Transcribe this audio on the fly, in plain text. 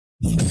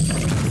Hello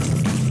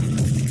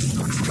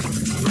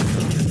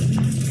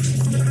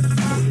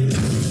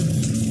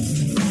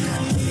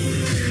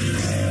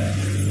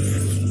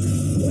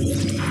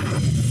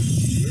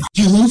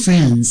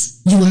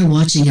friends, you are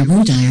watching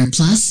Erudire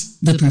Plus,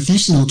 the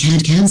professional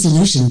CAD/CAM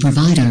solution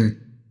provider.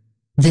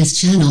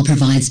 This channel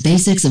provides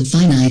basics of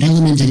finite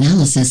element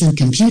analysis and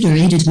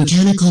computer-aided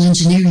mechanical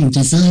engineering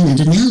design and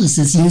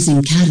analysis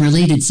using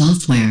CAD-related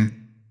software.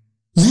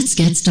 Let's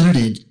get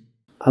started.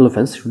 Hello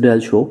friends, today I'll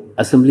show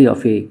assembly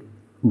of a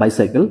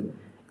bicycle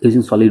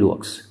using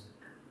SolidWorks.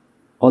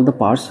 All the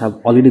parts have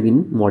already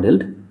been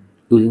modeled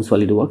using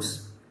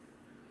SolidWorks.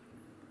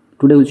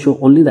 Today we'll show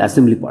only the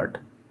assembly part.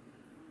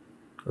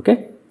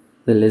 Okay,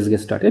 then let's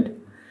get started.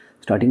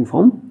 Starting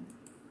from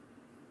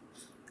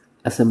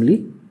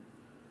assembly.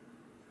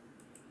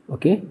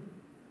 Okay,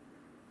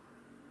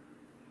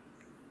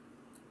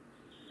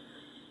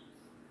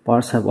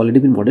 parts have already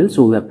been modeled,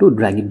 so we have to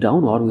drag it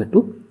down or we have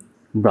to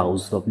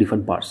browse the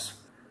different parts.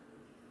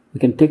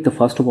 We can take the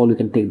first of all, we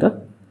can take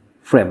the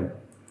frame.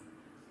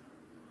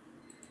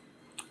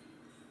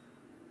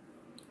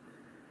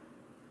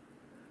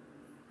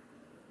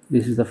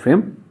 This is the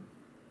frame.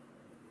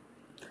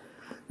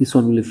 This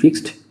one will be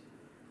fixed.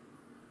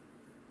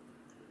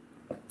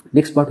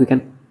 Next part, we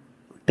can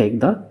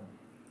take the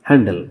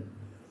handle.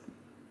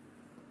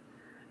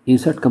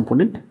 Insert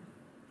component.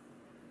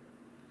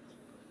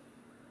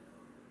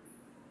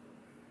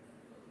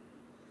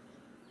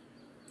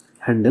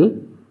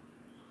 Handle.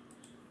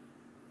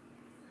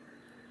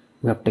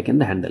 We have taken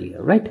the handle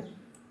here, right?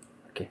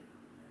 Okay.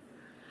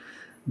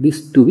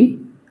 This to be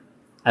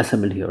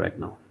assembled here right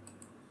now.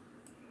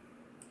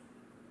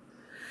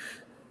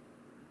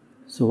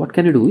 So what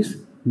can you do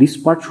is, this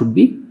part should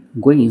be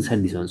going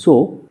inside this one.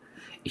 So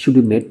it should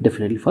be made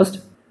definitely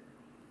first.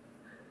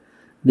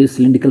 This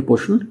cylindrical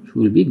portion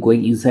will be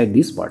going inside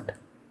this part.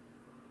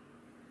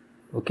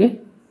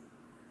 Okay.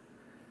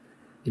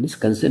 It is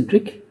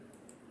concentric.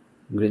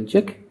 Grain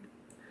check.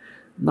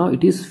 Now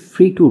it is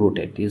free to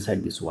rotate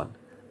inside this one.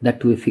 That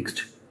to be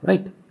fixed,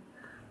 right?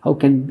 How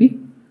can it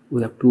be?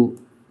 We have to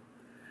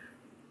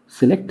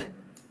select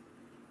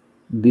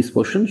this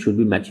portion should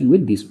be matching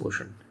with this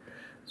portion.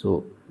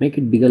 So make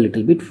it bigger a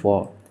little bit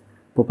for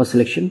proper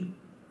selection.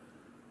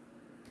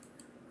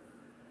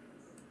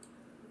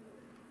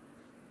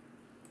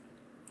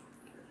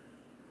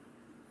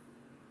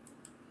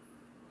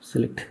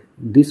 Select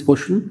this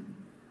portion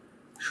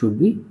should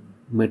be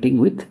matching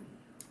with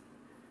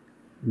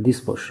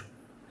this portion.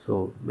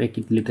 So make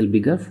it little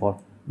bigger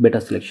for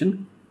better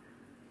selection.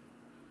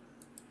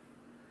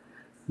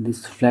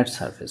 This flat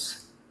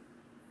surface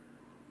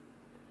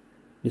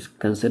is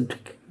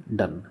concentric,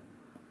 done.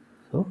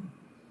 So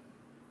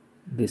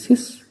this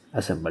is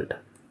assembled,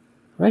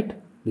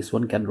 right? This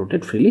one can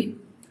rotate freely.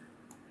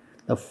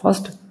 The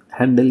first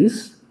handle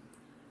is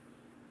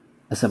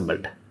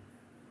assembled,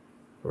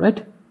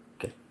 right?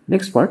 Okay.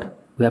 Next part,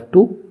 we have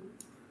to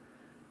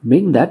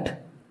bring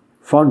that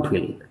front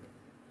wheel.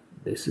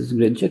 This is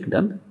grain check,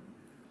 done.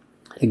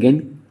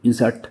 Again,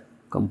 insert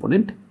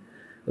component. You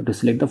have to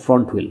select the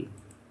front wheel.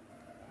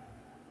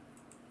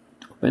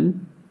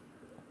 Open.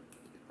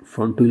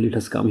 Front wheel, it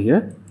has come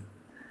here.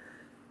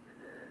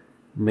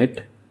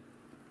 Mate.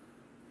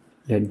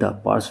 Let the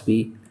parts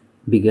be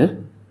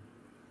bigger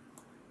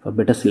for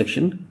better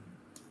selection.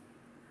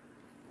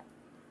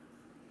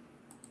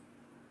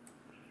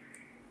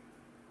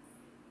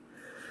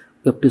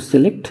 You have to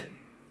select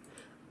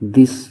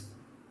this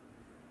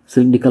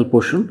cylindrical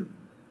portion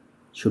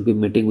should be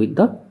meeting with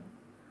the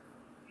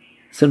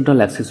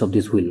central axis of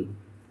this wheel,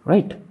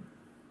 right?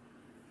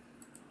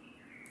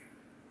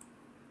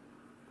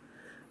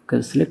 You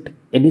can select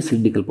any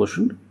cylindrical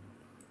portion.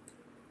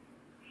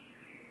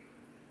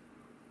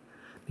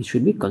 It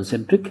should be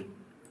concentric.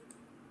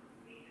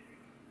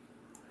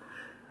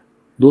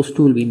 Those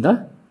two will be in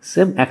the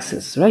same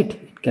axis, right?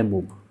 It can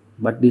move,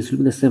 but this will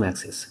be the same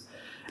axis.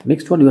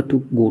 Next one, you have to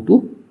go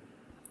to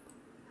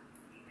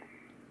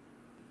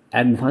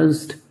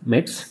advanced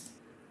mates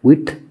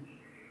with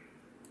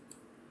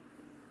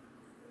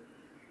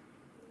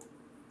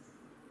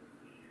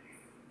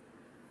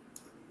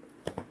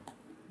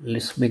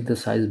let's make the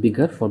size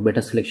bigger for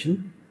better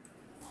selection.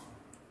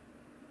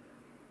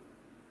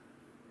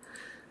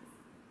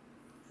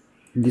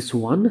 This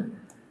one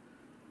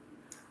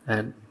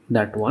and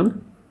that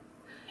one,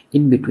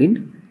 in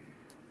between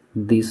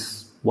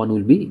this one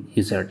will be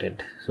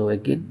inserted. So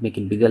again, make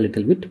it bigger a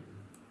little bit.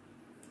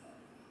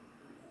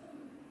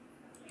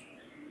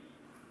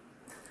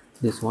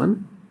 This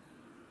one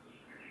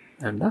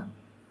and the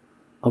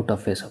outer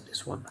face of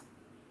this one.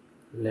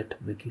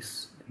 Let make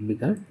it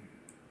bigger.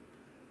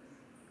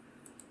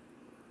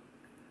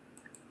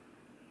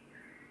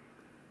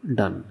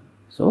 Done.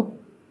 So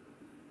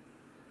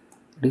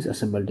it is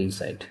assembled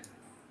inside.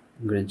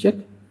 Grain check.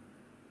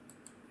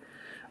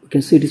 We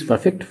can see it is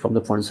perfect from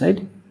the front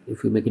side.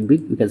 If you make it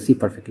big, you can see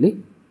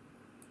perfectly.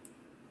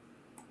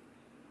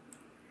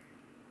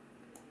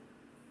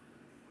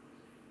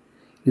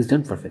 It's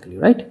done perfectly,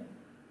 right?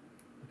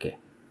 Okay.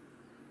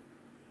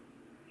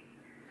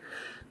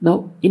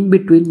 Now in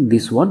between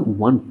this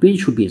one pin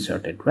should be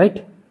inserted,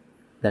 right?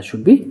 That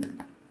should be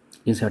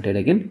inserted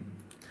again.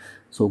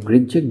 So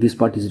green check, this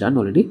part is done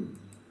already.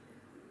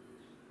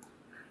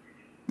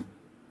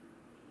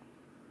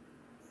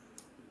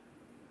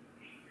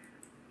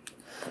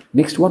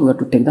 Next one, we have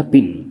to take the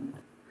pin.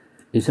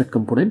 Insert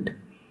component,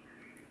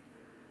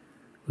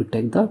 we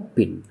take the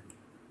pin.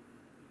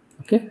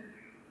 Okay,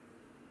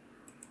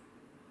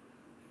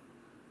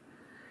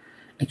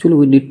 actually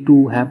we need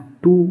to have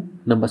two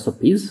numbers of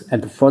pins,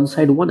 at the front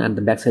side one and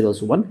the back side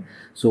also one.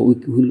 So we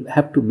will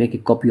have to make a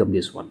copy of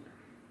this one,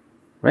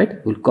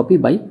 right? We'll copy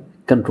by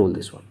control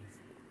this one.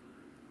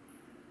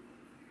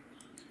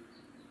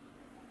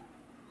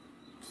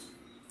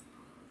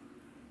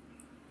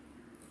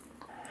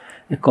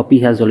 A copy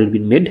has already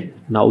been made.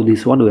 Now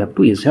this one we have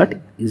to insert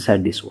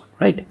inside this one,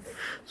 right?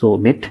 So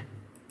make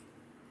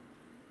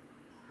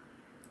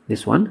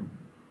this one,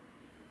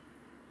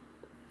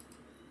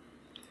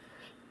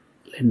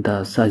 let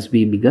the size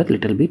be bigger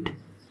little bit.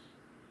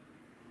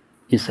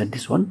 Inside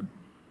this one,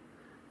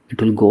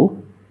 it will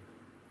go.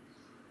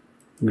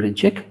 Green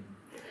check,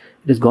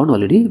 it is gone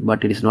already,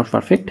 but it is not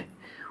perfect.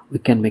 We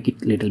can make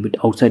it little bit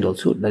outside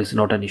also, that is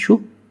not an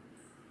issue.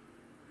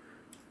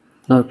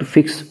 Now to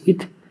fix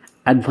with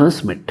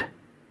advancement.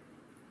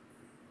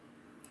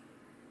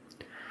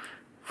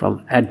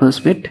 From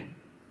advancement,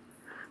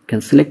 can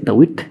select the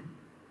width,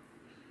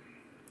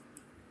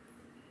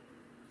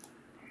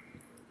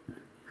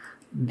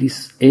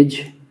 this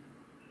edge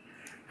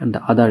and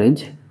the other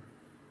edge.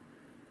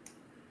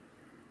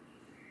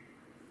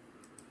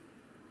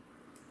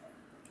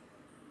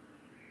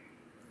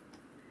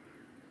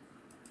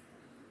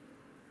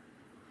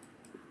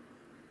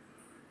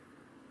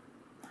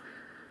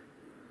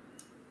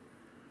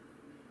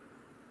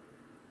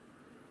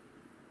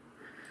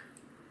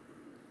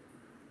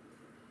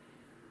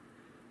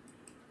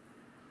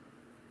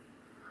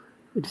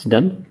 It's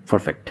done,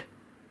 perfect.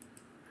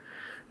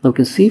 Now you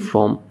can see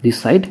from this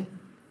side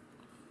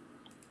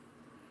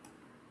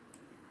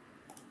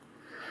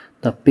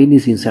the pin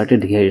is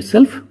inserted here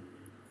itself.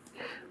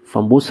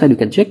 From both sides you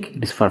can check,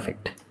 it is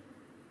perfect.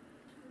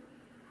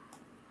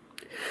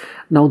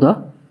 Now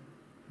the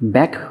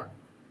back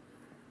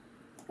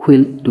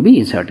wheel to be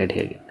inserted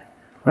here again,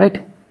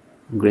 right?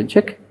 Green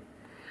check,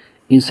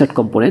 insert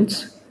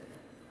components,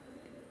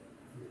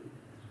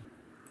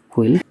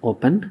 wheel,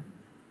 open.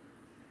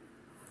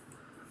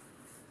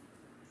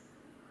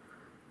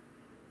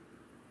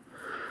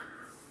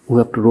 We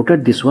have to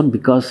rotate this one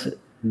because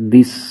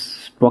this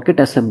sprocket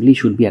assembly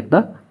should be at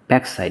the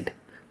back side.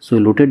 So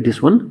we'll rotate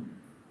this one,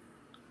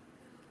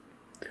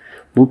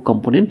 move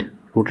component,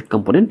 rotate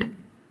component,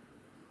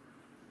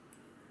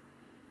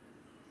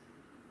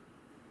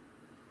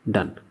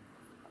 done.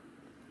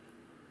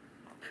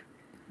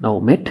 Now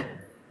mate,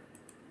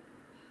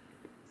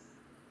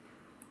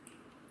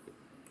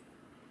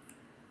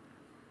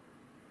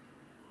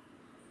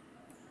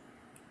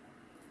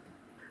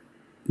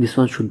 this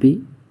one should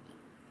be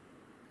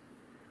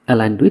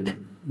aligned with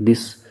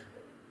this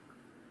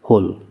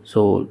hole,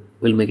 so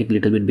we'll make it a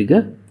little bit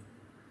bigger.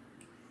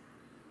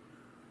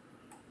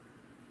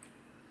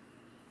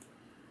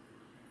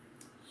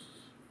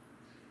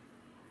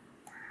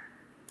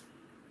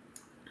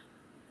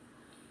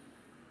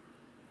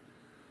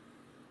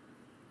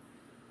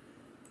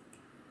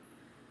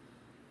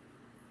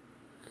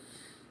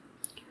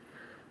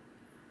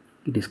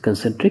 It is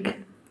concentric,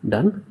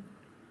 done.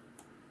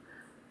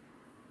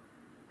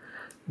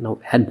 Now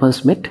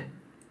advancement,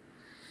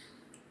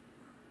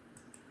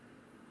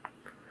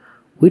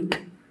 width,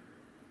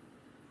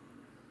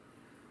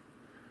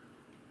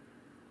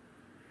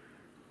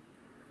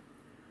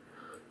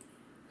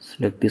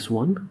 select this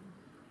one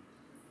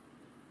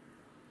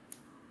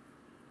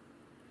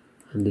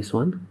and this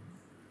one,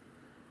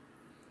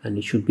 and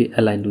it should be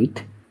aligned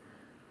with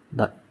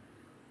the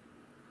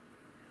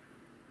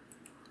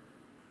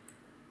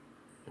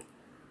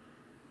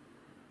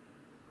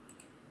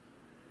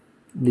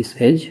this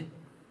edge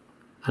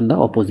and the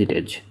opposite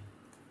edge.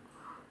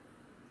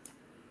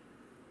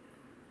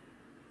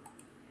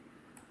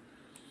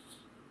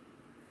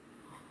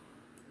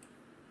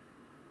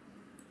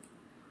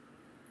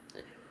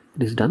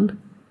 It is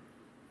done.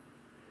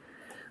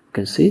 You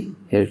can see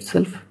here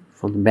itself,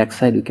 from the back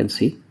side you can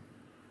see.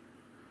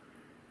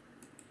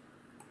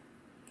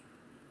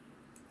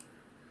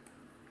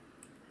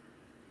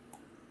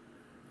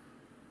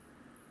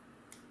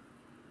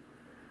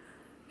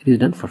 It is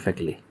done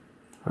perfectly,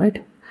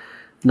 right?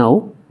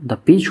 Now the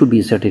pin should be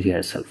inserted here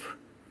itself.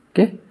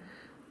 Okay,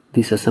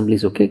 this assembly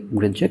is okay,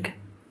 green check.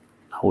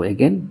 Now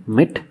again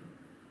mate,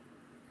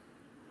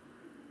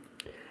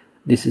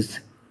 this is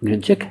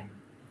green check.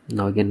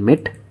 Now again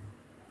mate,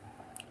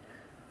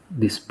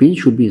 this pin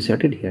should be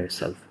inserted here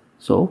itself.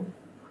 So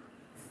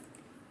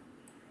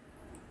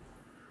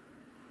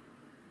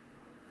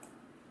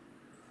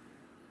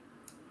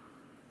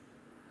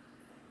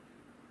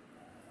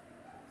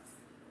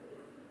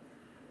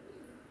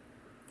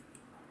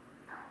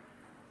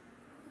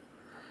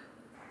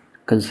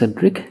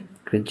concentric,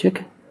 green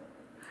check,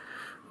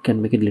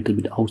 can make it a little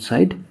bit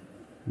outside.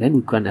 Then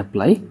we can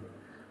apply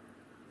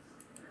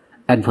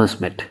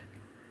advancement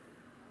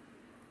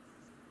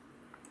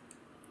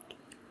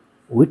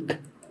width,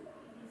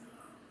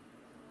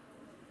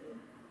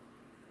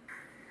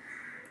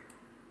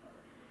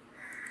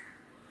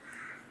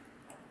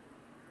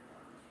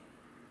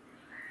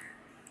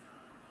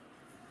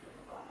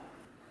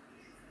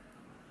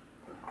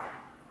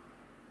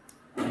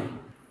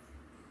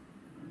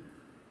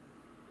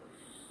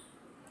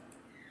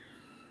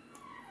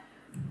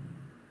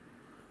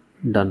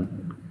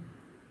 done.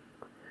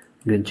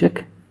 Green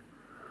check.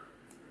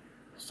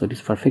 So it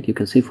is perfect. You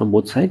can see from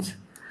both sides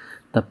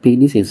the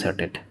pin is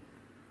inserted,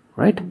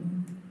 right?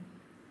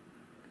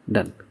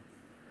 Done.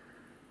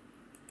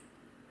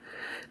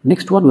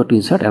 Next one, we have to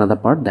insert another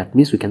part. That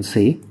means we can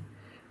say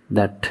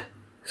that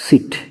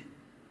seat,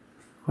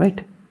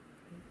 right?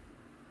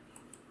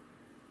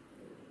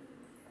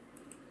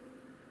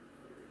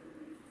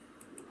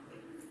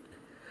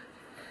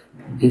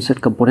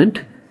 Insert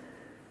component,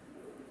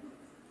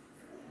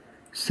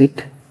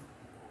 seat.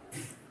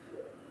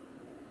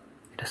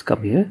 It has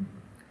come here.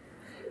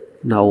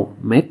 Now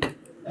mat.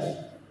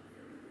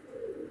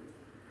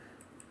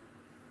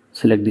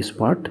 Select this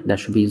part that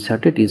should be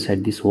inserted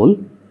inside this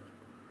hole.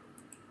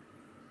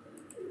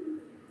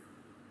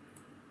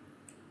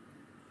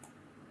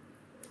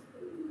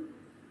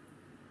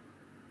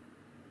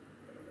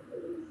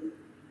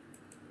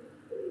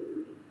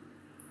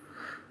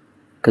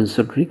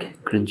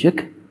 Concentric, green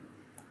check.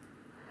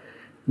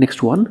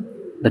 Next one,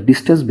 the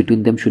distance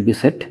between them should be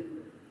set.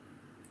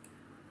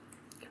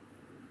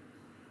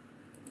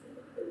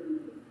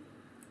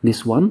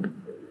 This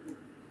one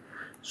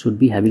should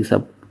be having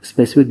some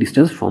specific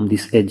distance from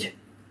this edge.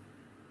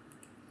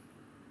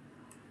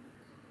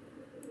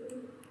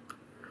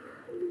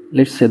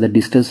 Let's say the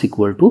distance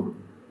equal to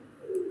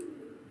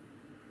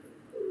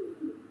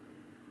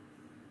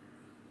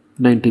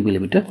 90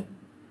 millimeter.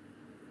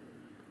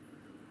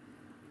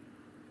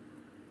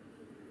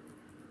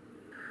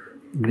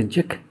 Green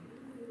check.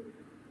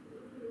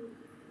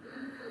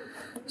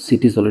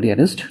 Seat is already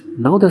arranged.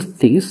 Now the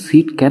thing is,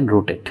 seat can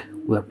rotate.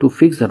 We have to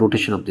fix the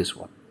rotation of this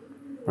one,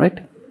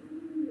 right?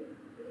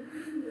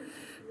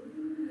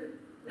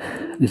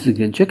 This is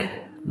green check.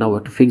 Now we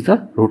have to fix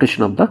the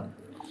rotation of the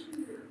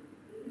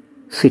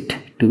seat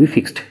to be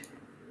fixed.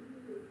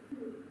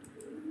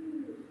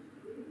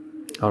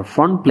 Our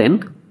front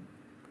plane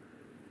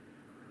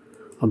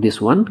of this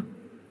one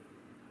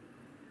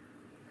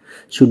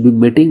should be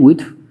meeting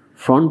with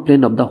front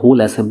plane of the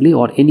whole assembly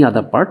or any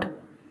other part.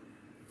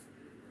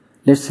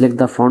 Let's select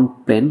the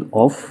front plane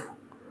of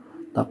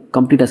the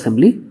complete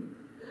assembly.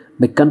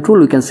 By control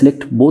we can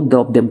select both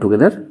of them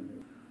together.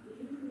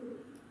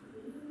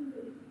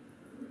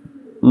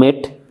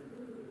 Mate.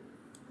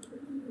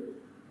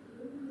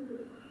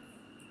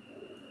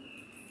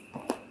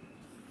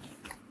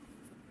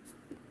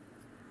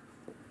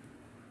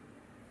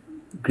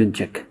 Green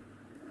check.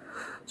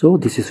 So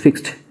this is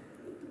fixed.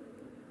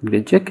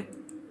 Green check.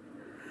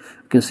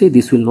 You can see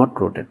this will not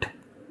rotate.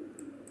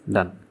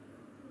 Done.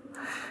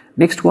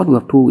 Next one, we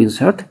have to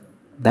insert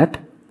that.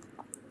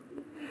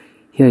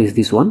 Here is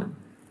this one,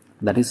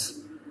 that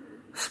is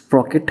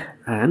sprocket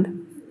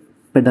and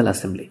pedal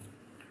assembly.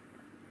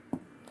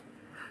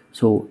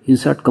 So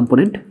insert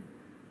component,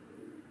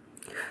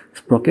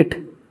 sprocket,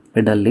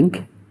 pedal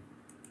link.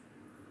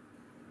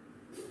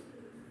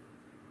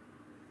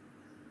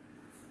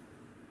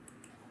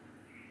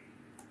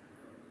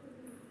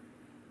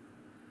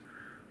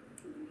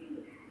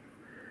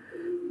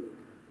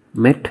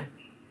 Met.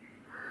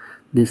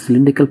 This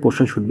cylindrical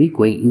portion should be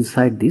going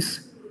inside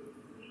this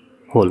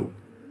hole.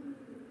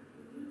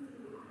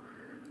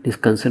 This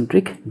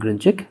concentric, green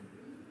check.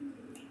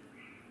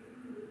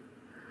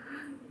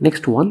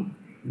 Next one,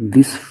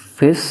 this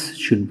face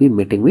should be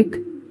meeting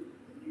with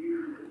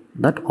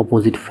that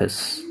opposite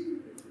face.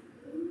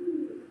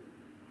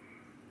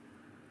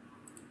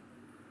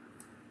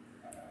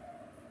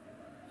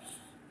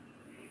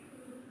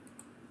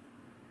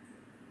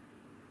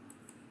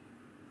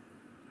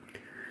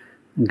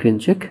 Green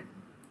check.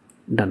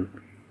 Done.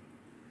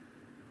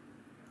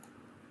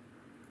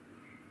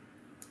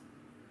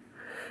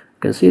 You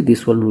can see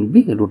this one will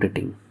be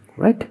rotating,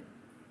 right?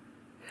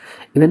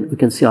 Even we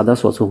can see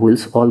others also,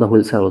 wheels, all the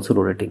wheels are also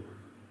rotating,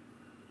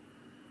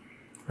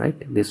 right?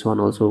 This one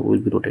also will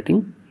be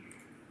rotating.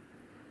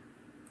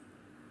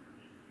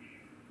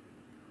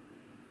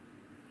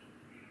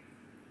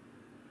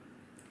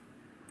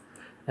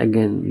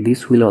 Again,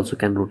 this wheel also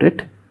can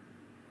rotate.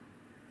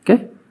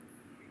 Okay,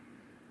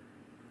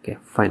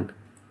 fine.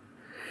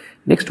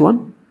 Next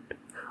one,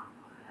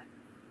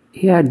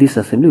 here at this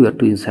assembly we have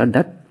to insert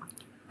that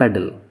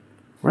pedal,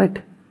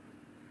 right?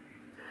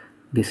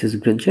 This is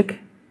green check.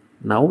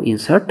 Now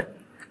insert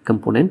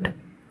component.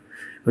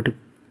 We have to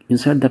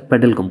insert the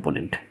pedal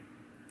component.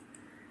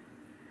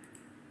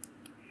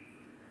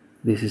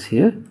 This is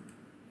here.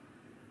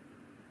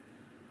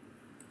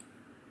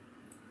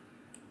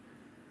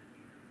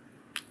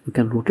 We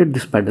can rotate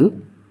this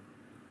pedal.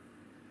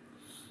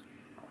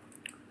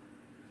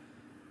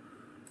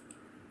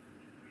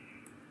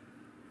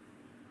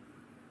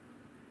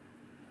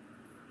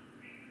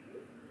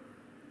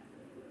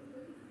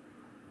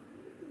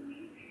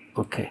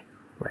 Okay,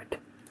 right.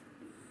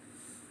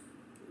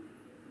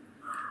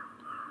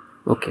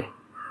 Okay,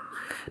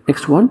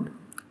 next one,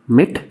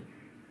 met.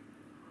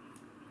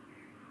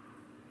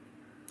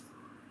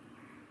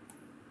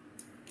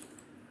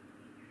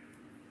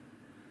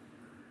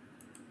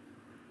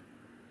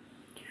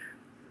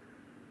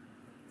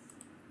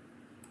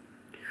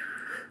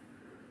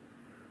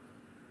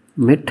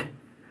 Met,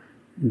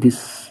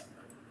 this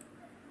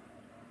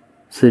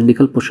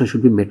cylindrical portion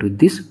should be met with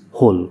this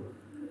hole.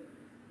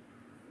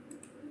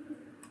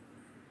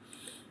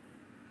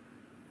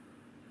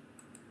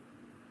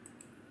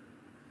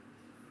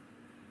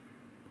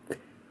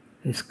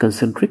 Is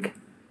concentric.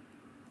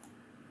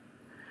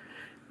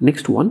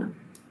 Next one,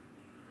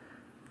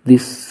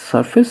 this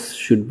surface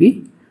should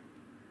be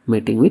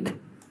mating with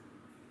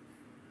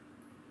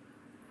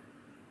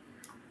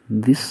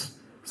this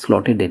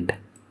slotted end.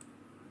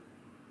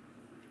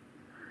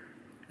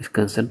 Is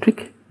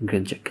concentric,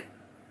 grain check.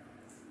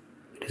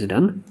 It is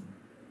done.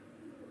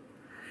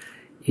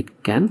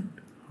 It can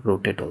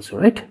rotate also,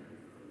 right?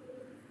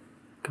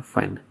 Okay,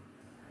 fine.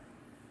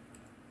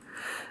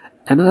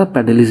 Another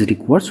paddle is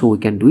required, so we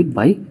can do it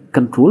by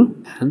control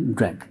and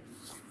drag.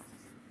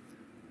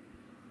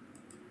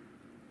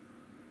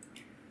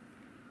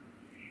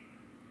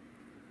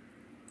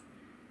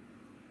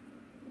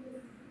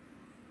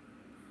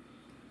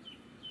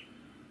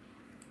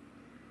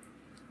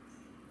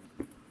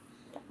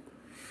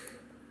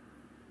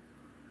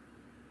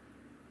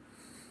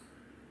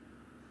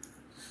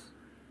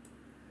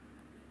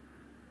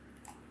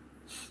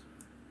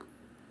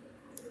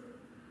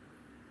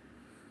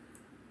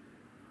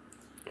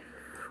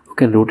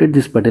 You can rotate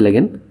this paddle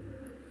again.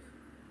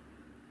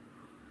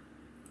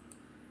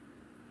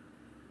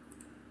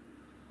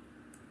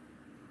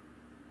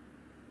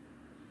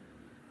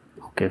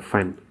 Okay,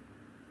 fine.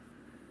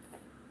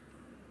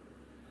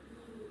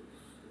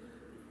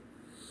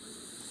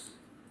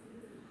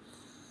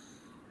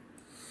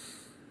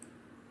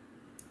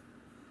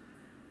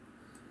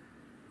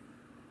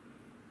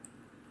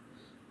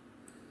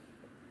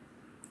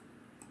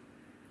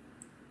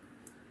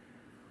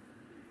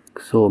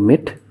 So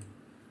met.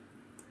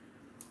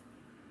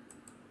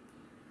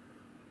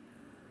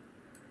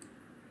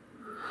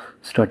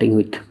 Starting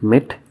with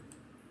met.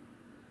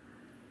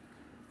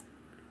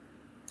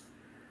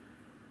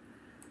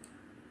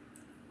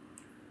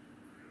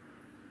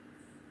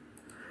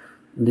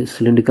 This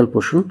cylindrical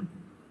portion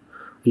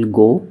will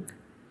go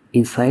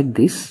inside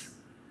this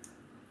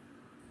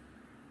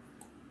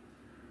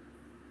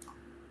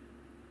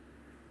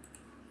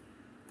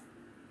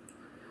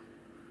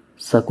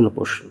circular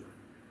portion.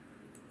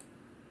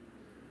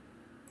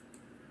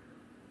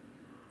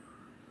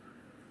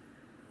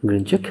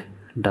 Green check,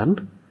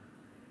 done.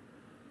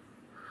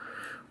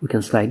 We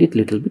can slide it a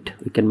little bit.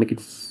 We can make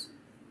it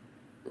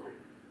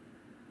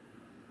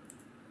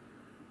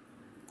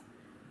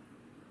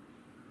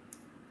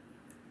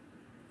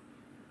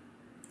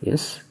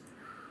yes,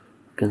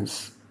 we can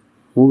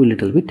move a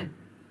little bit.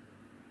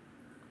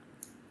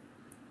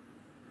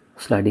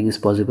 Sliding is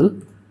possible.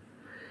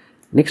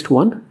 Next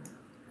one,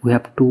 we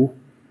have to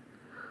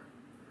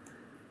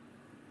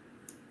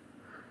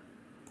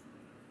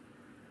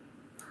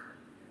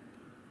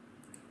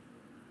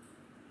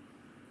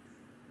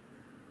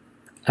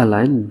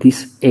align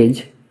this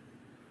edge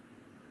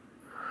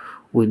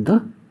with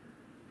the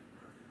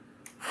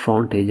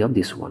front edge of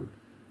this one.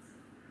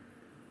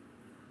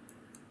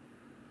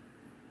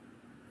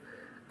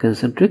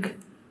 Concentric,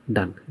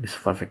 done. It's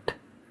perfect.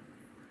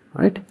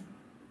 Right?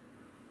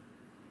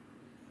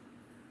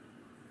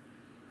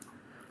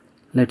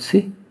 Let's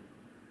see.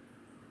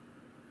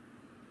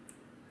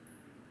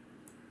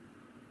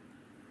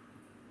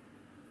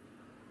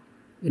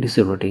 It is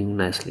rotating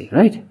nicely,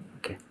 right?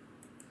 Okay.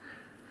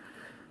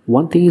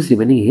 One thing is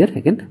remaining here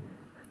again.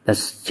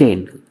 That's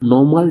chain.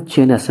 Normal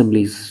chain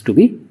assembly is to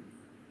be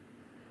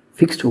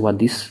fixed over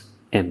this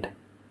end,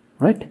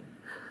 right?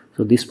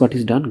 So this part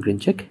is done. Green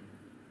check.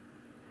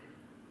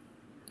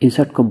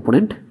 Insert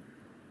component.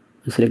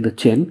 Select the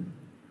chain.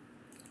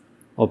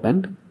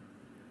 Open.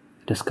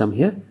 It has come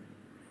here.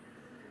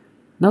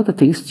 Now the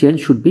things chain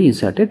should be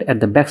inserted at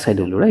the back side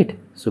only, right?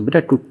 So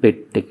better to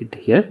take it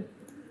here.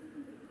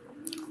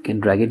 You can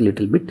drag it a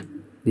little bit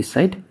this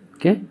side.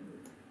 Okay.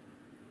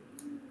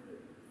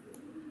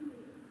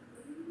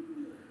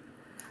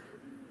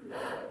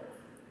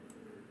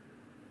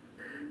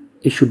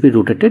 It should be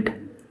rotated.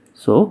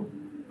 So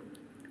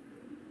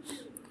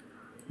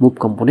move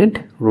component,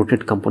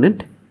 rotate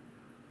component.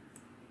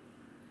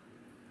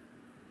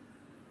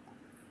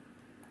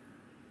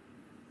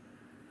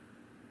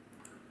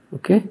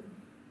 Okay.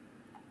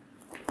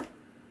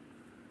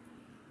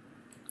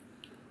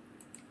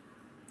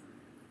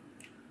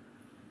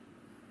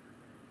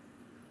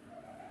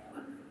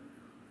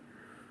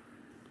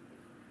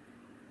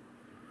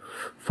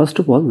 First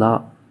of all,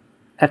 the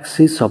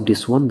axis of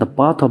this one, the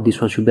path of this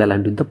one should be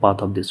aligned with the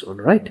path of this one,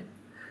 right?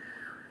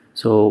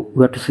 So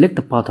we have to select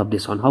the path of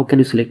this one. How can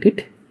you select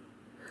it?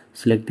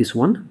 Select this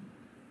one.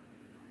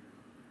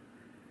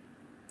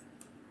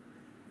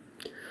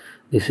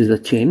 This is the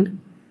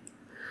chain.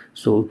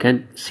 So you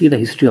can see the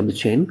history of the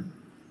chain.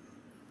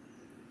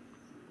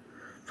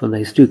 From the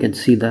history you can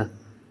see the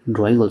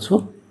drawing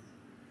also.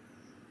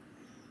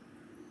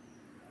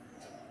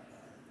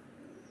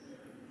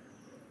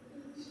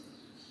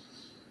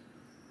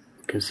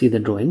 You can see the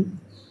drawing,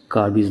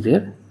 curve is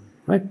there,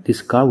 right?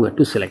 This curve we have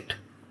to select.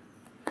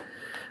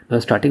 Now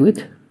starting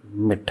with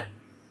met.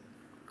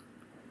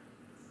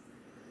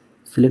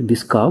 Select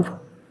this curve,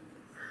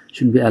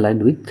 should be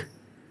aligned with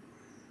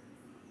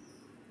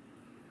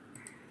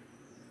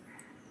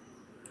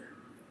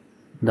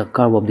the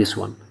curve of this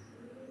one.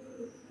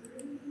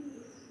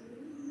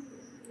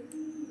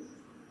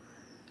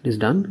 It is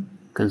done.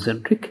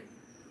 Concentric.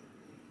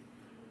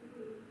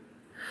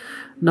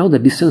 Now the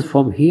distance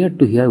from here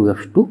to here we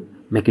have to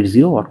make it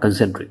 0 or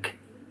concentric.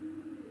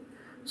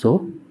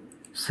 So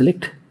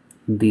select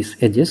these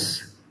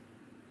edges,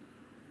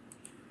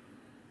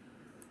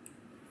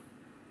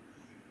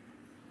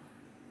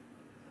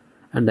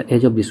 and the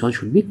edge of this one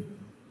should be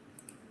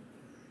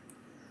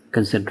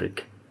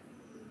concentric.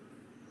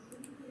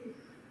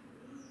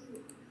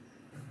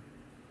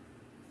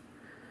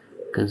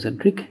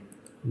 Concentric,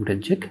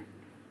 then check.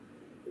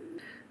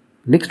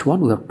 Next one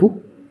we have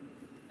to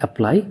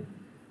apply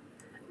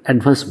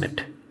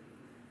advancement.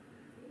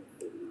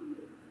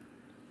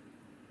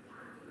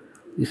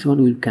 This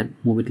one we can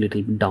move it a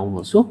little bit down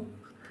also.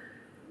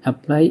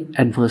 Apply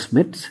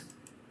advancements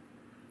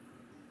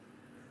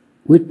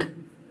with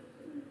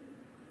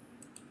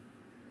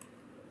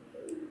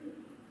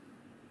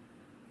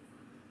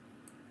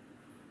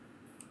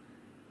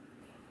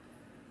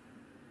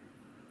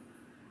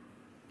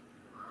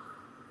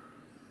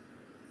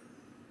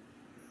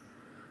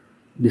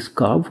this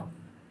curve.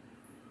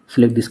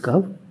 Select this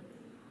curve.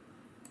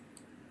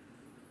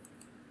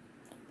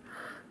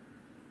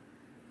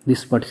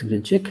 This part is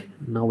green check.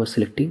 Now we're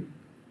selecting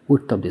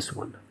width of this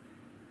one.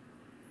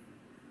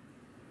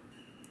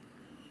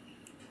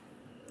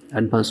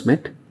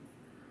 Advancement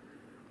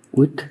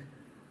width,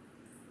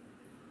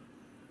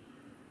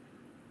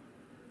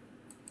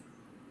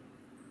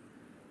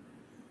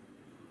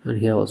 and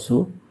here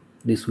also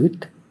this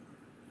width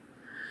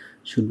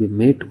should be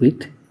made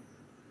with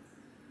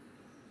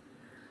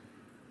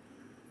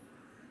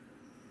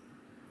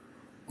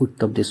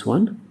width of this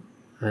one,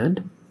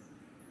 and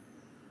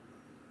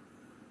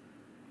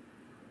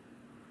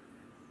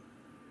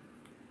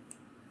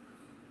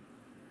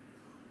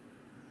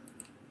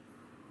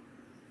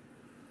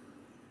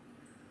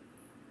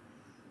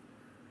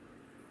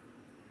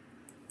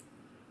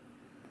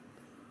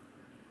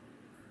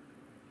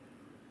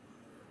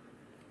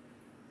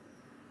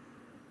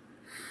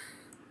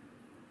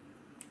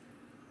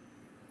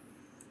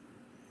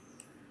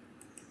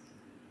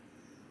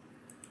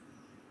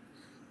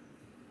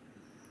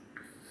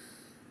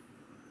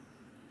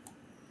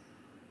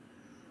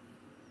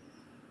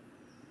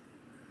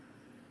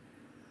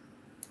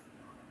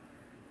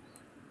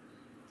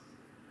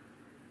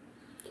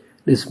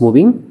this is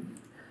moving.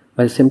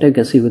 By the same time you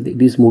can see whether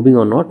it is moving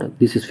or not.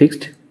 This is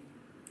fixed.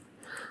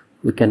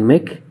 We can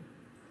make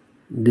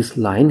this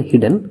line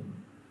hidden.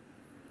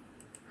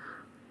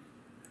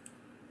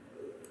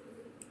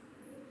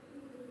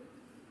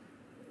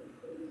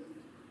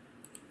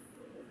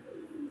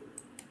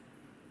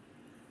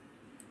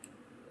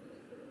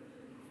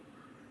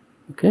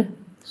 Okay,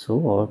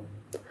 so our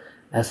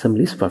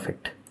assembly is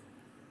perfect,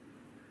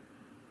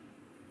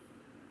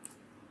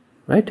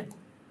 right?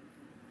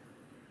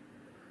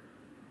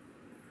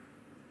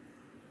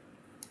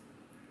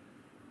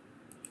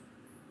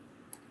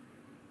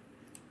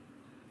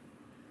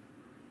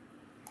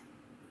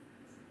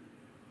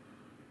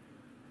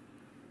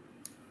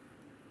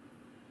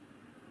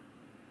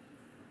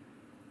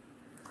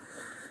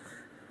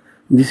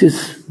 This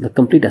is the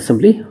complete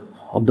assembly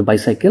of the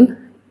bicycle.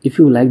 If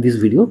you like this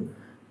video,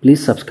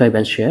 please subscribe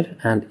and share,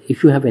 and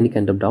if you have any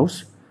kind of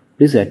doubts,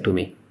 please write to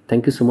me.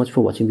 Thank you so much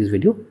for watching this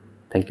video.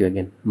 Thank you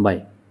again.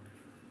 Bye.